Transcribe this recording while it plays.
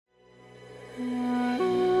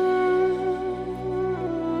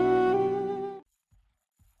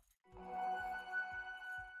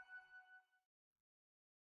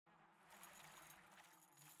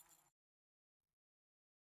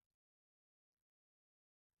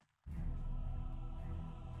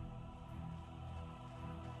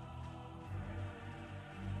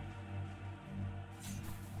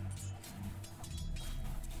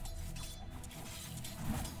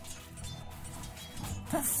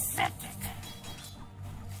Pathetic.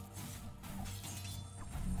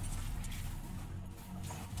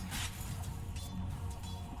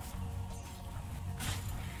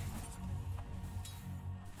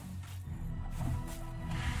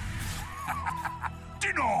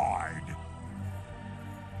 Denied!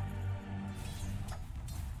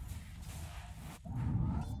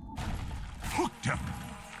 Hooked him!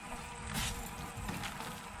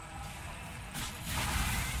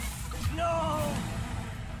 No!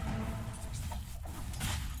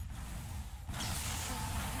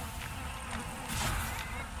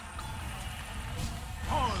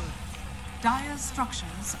 Hold! Dire's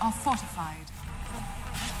structures are fortified.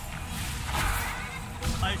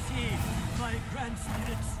 I see my grandson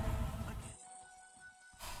did.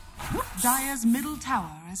 Dire's middle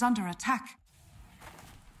tower is under attack.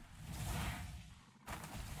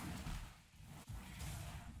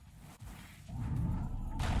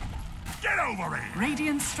 Get over here!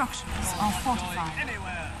 Radiant structures are fortified.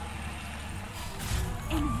 Anywhere.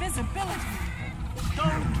 Invisibility.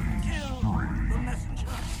 Don't kill the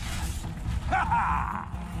messenger. Ha ha!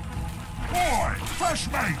 Boy, fresh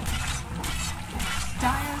mate!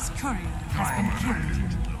 Dire's courier has been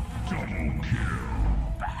killed. Double kill.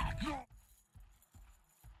 Back.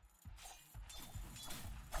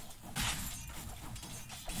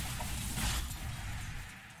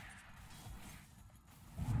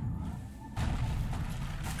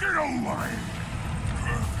 Get over here!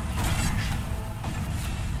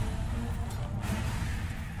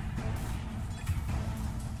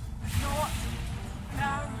 Not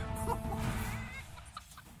now.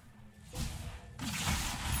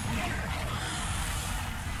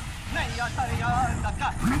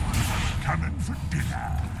 Coming for dinner.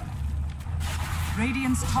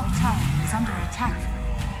 Radiant's top tower is under attack.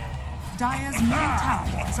 Dire's middle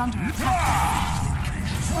tower is under attack.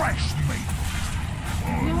 Fresh meat.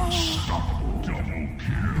 Unstoppable. Double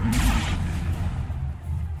kill.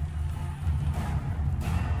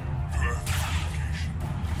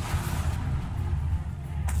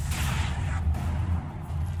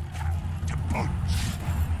 To Pudge.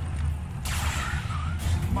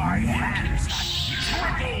 My hands.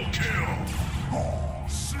 Triple kill. Oh,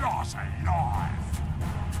 sloth alive.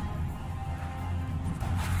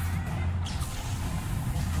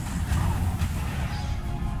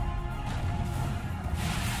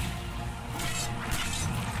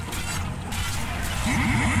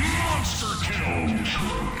 Monster kill.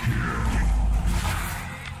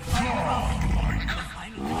 Godlike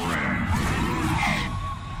rampage.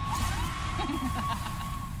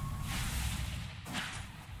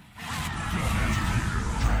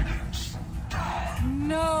 Dragons.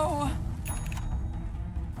 No!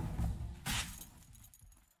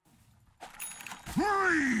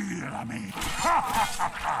 Real meat. Ha ha ha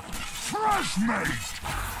ha. Fresh meat.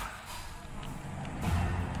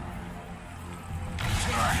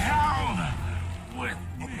 To hell with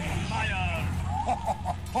fire!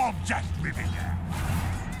 I'm just living there.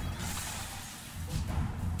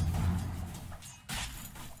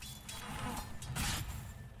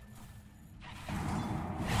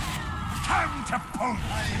 Time to pull!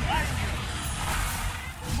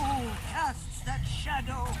 Who casts that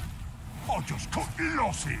shadow? I'll just cut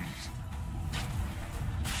losses.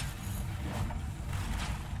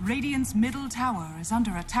 Radiant's middle tower is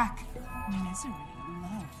under attack. Misery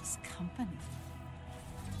loves company.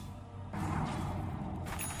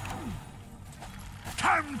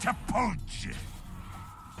 Time to Pudge!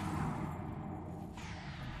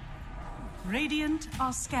 Radiant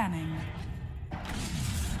are scanning.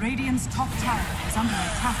 Radiant's top tower is under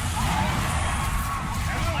attack.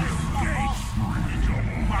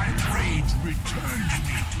 My rage returns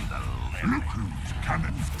me to the limit. Look who's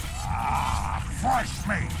coming. Ah, fresh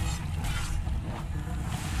meat.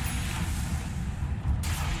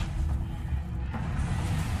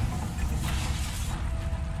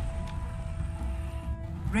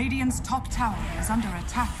 Radiant's top tower is under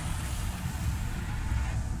attack.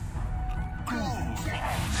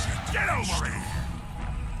 Get over here!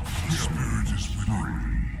 The spirit is free.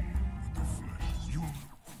 With the flesh. You...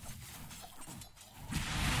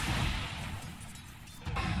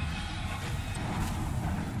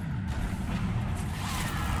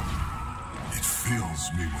 It fills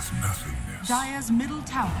me with nothingness. Dire's middle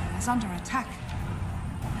tower is under attack.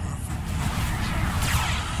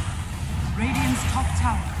 Radiant's top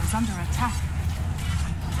tower is under attack.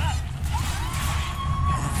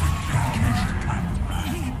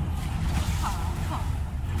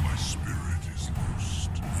 My spirit is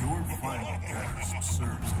loosed. Your final gasp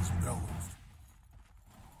serves as relevant.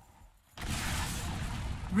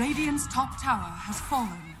 Radiant's top tower has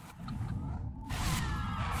fallen.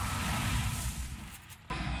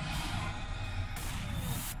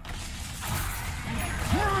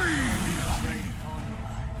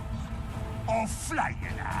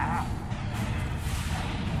 Offlane, huh?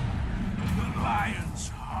 The lion's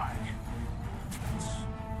heart.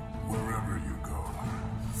 Wherever you go,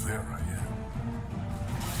 there I am.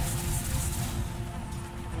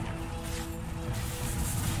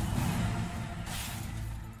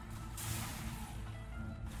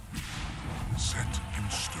 Set in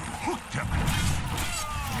stone. Hooked him.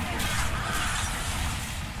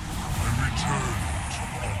 I return to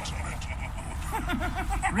ultimate.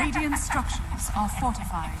 Radiant structures are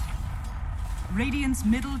fortified. Radiant's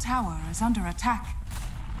middle tower is under attack.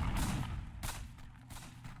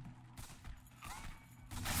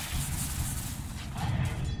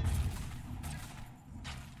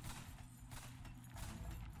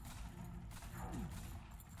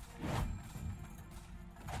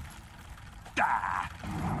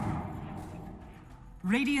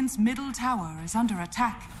 Radiant's middle tower is under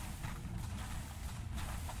attack.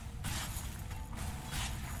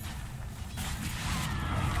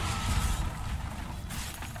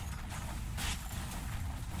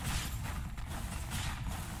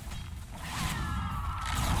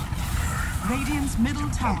 Radiant's middle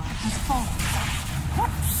tower has fallen.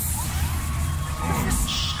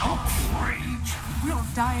 Stop rage.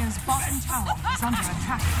 Dire's bottom tower is under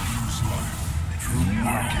attack.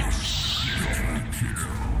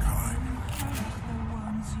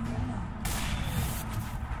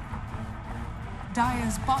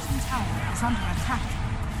 Dire's bottom tower is under attack.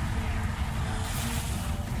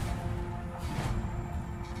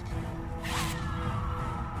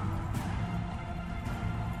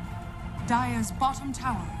 Dire's bottom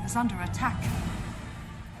tower is under attack.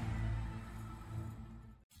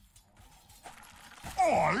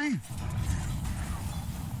 Oi!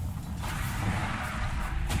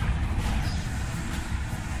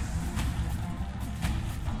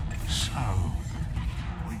 So,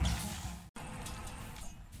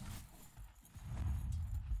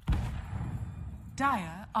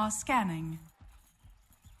 Dire are scanning.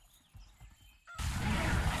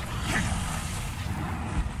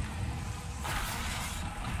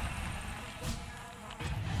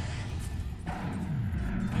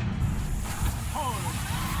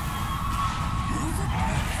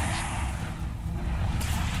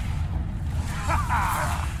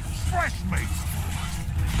 fresh meat!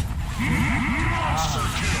 Monster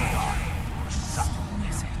kill!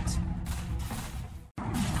 Is it?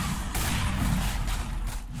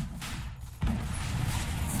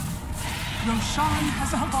 Roshan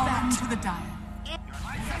has fallen to the Dire.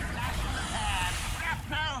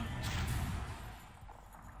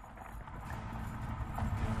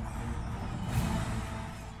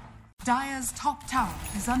 Dire's top tower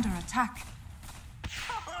is under attack.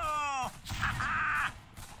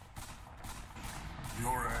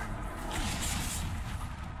 You're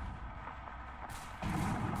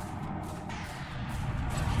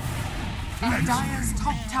angry. Dire's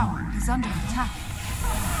top tower is under attack.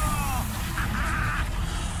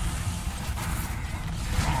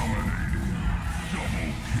 Dominating.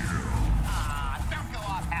 Double kill. Don't go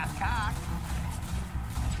off half-cocked.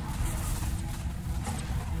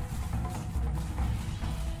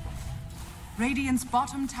 Radiant's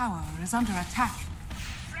bottom tower is under attack.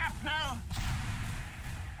 Shrapnel!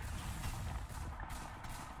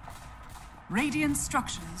 Radiant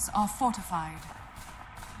structures are fortified.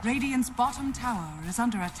 Radiant's bottom tower is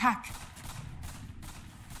under attack.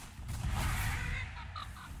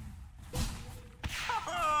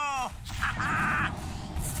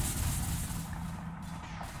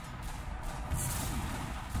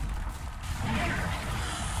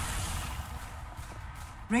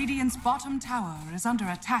 Radiant's bottom tower is under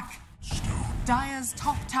attack. Dire's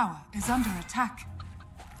top tower is under attack.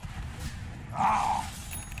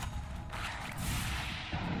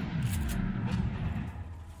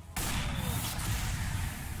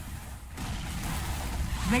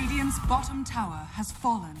 Radiant's bottom tower has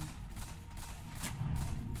fallen.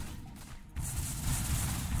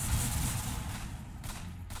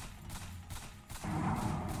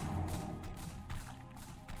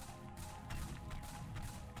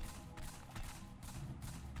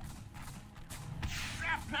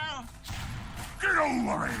 Shrapnel! Get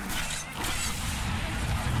over here!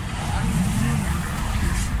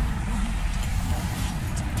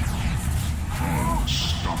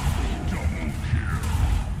 Unstoppable double kill.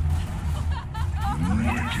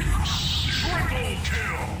 Wicked triple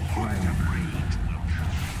kill.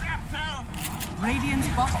 Shrapnel! Radiant's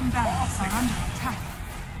bottom barracks are under attack.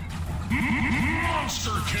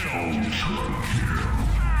 Monster kill. Triple kill.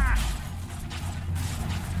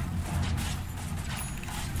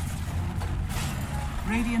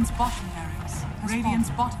 Radiant's bottom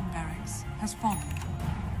barracks has fallen.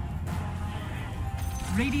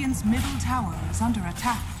 Radiant's middle tower is under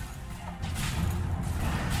attack.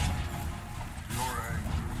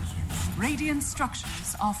 Radiant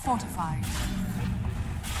structures are fortified.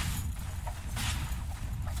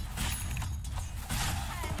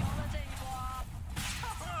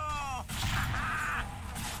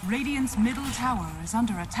 Radiant's middle tower is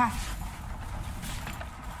under attack.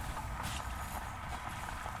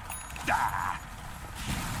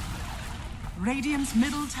 Radiant's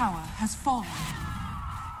middle tower has fallen.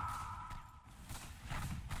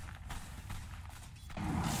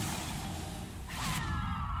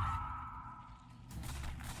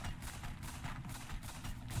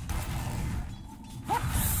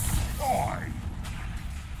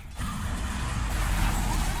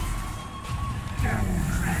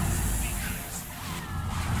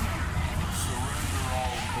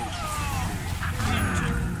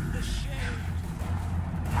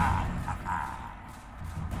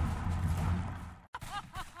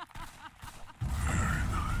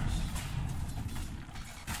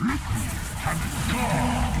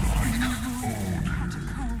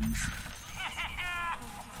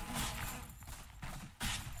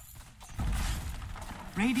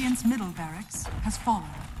 Radiant's middle barracks has fallen.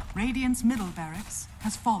 Radiant's middle barracks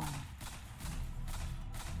has fallen.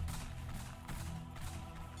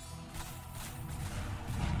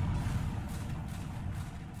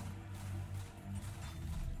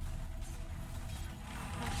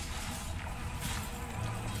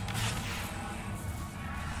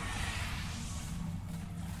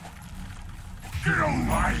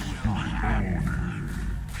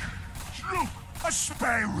 Look, a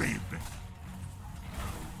spare rib.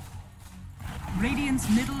 Radiant's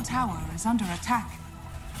middle tower is under attack.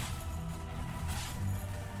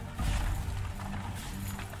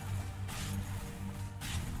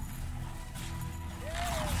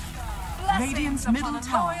 Radiant's middle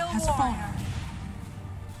tower has fallen.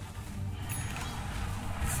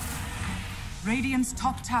 Radiant's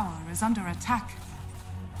top tower is under attack.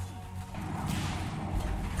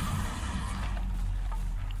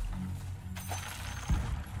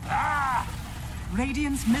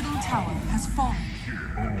 Radiant's middle tower has fallen. You'll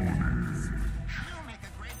make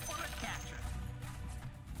a great bullet catcher.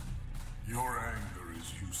 Your anger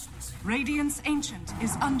is useless. Radiant's ancient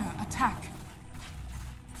is under attack.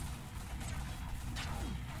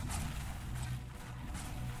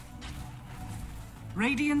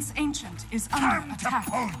 Radiant's ancient is under Time attack.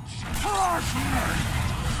 to punch.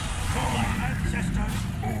 Ancestors,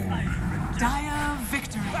 I Dire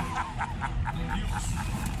victory.